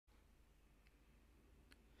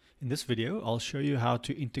In this video, I'll show you how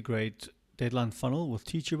to integrate Deadline Funnel with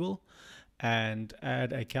Teachable and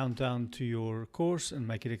add a countdown to your course and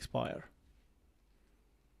make it expire.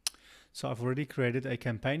 So I've already created a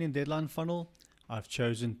campaign in Deadline Funnel. I've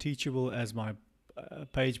chosen Teachable as my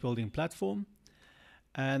page building platform.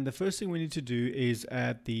 And the first thing we need to do is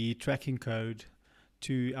add the tracking code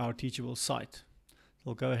to our Teachable site.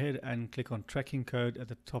 So I'll go ahead and click on tracking code at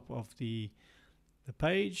the top of the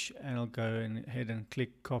page, and I'll go ahead and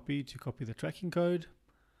click copy to copy the tracking code,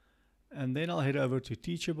 and then I'll head over to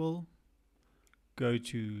Teachable, go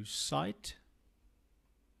to site,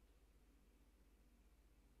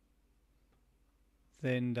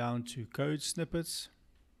 then down to code snippets,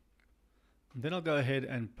 and then I'll go ahead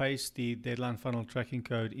and paste the Deadline Funnel tracking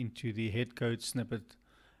code into the head code snippet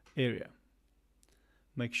area.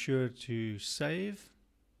 Make sure to save.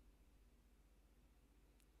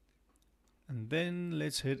 And then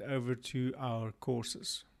let's head over to our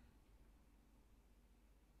courses.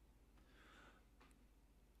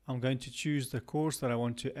 I'm going to choose the course that I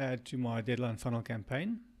want to add to my Deadline Funnel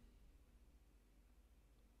campaign.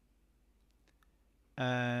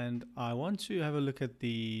 And I want to have a look at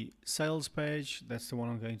the sales page. That's the one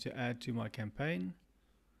I'm going to add to my campaign.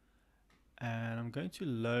 And I'm going to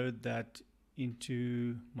load that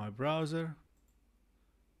into my browser.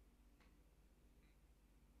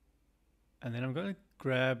 And then I'm going to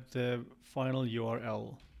grab the final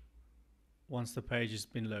URL once the page has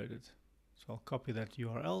been loaded. So I'll copy that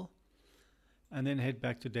URL and then head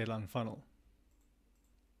back to Deadline Funnel.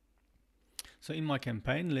 So in my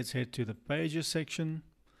campaign, let's head to the pages section.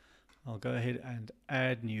 I'll go ahead and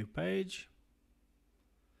add new page.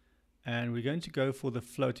 And we're going to go for the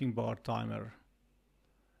floating bar timer.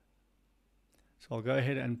 So I'll go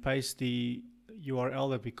ahead and paste the URL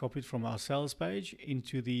that we copied from our sales page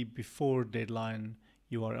into the before deadline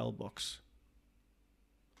URL box.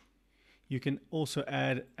 You can also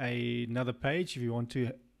add another page if you want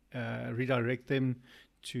to redirect them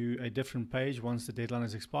to a different page once the deadline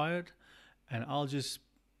has expired, and I'll just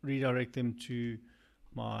redirect them to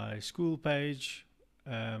my school page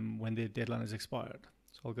when the deadline has expired.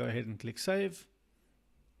 So I'll go ahead and click save,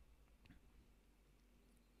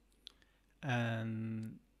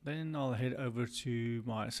 and then I'll head over to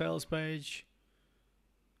my sales page,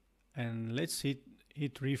 and let's hit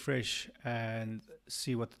refresh and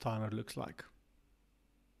see what the timer looks like.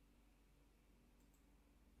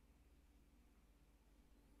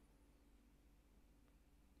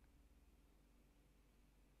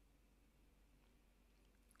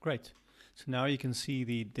 Great. So now you can see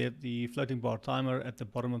the floating bar timer at the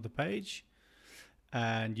bottom of the page,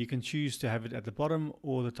 and you can choose to have it at the bottom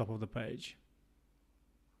or the top of the page.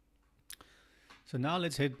 So now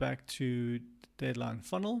let's head back to Deadline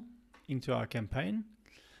Funnel into our campaign.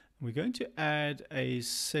 We're going to add a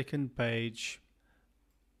second page.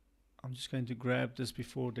 I'm just going to grab this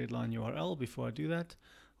before deadline URL. Before I do that,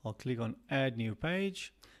 I'll click on add new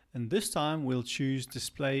page, and this time we'll choose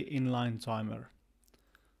display inline timer.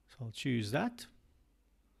 So I'll choose that.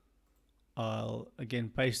 I'll again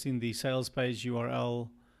paste in the sales page URL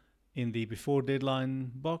in the before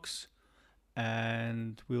deadline box,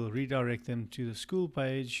 and we'll redirect them to the school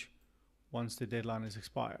page once the deadline is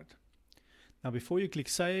expired. Now before you click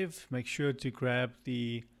save, make sure to grab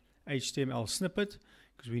the HTML snippet,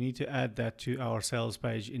 because we need to add that to our sales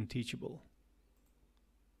page in Teachable.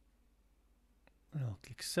 And I'll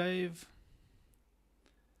click save.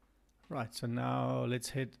 Right, so now let's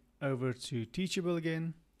head over to Teachable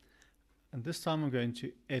again, and this time I'm going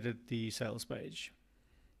to edit the sales page.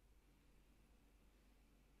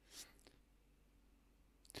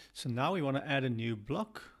 So now we want to add a new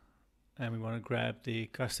block, and we want to grab the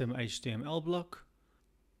custom HTML block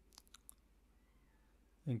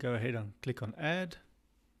and go ahead and click on add,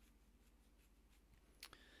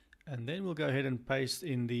 and then we'll go ahead and paste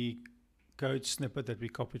in the code snippet that we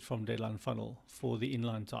copied from Deadline Funnel for the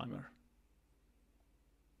inline timer.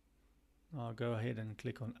 I'll go ahead and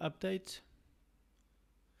click on update.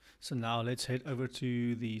 So now let's head over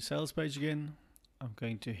to the sales page again. I'm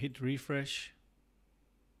going to hit refresh.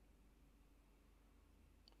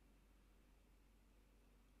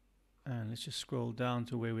 And let's just scroll down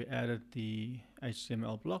to where we added the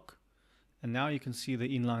HTML block. And now you can see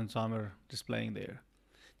the inline timer displaying there.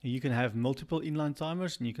 Now you can have multiple inline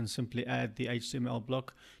timers, and you can simply add the HTML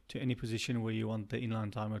block to any position where you want the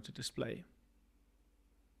inline timer to display.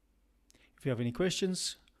 If you have any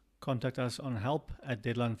questions, contact us on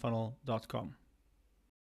help@deadlinefunnel.com.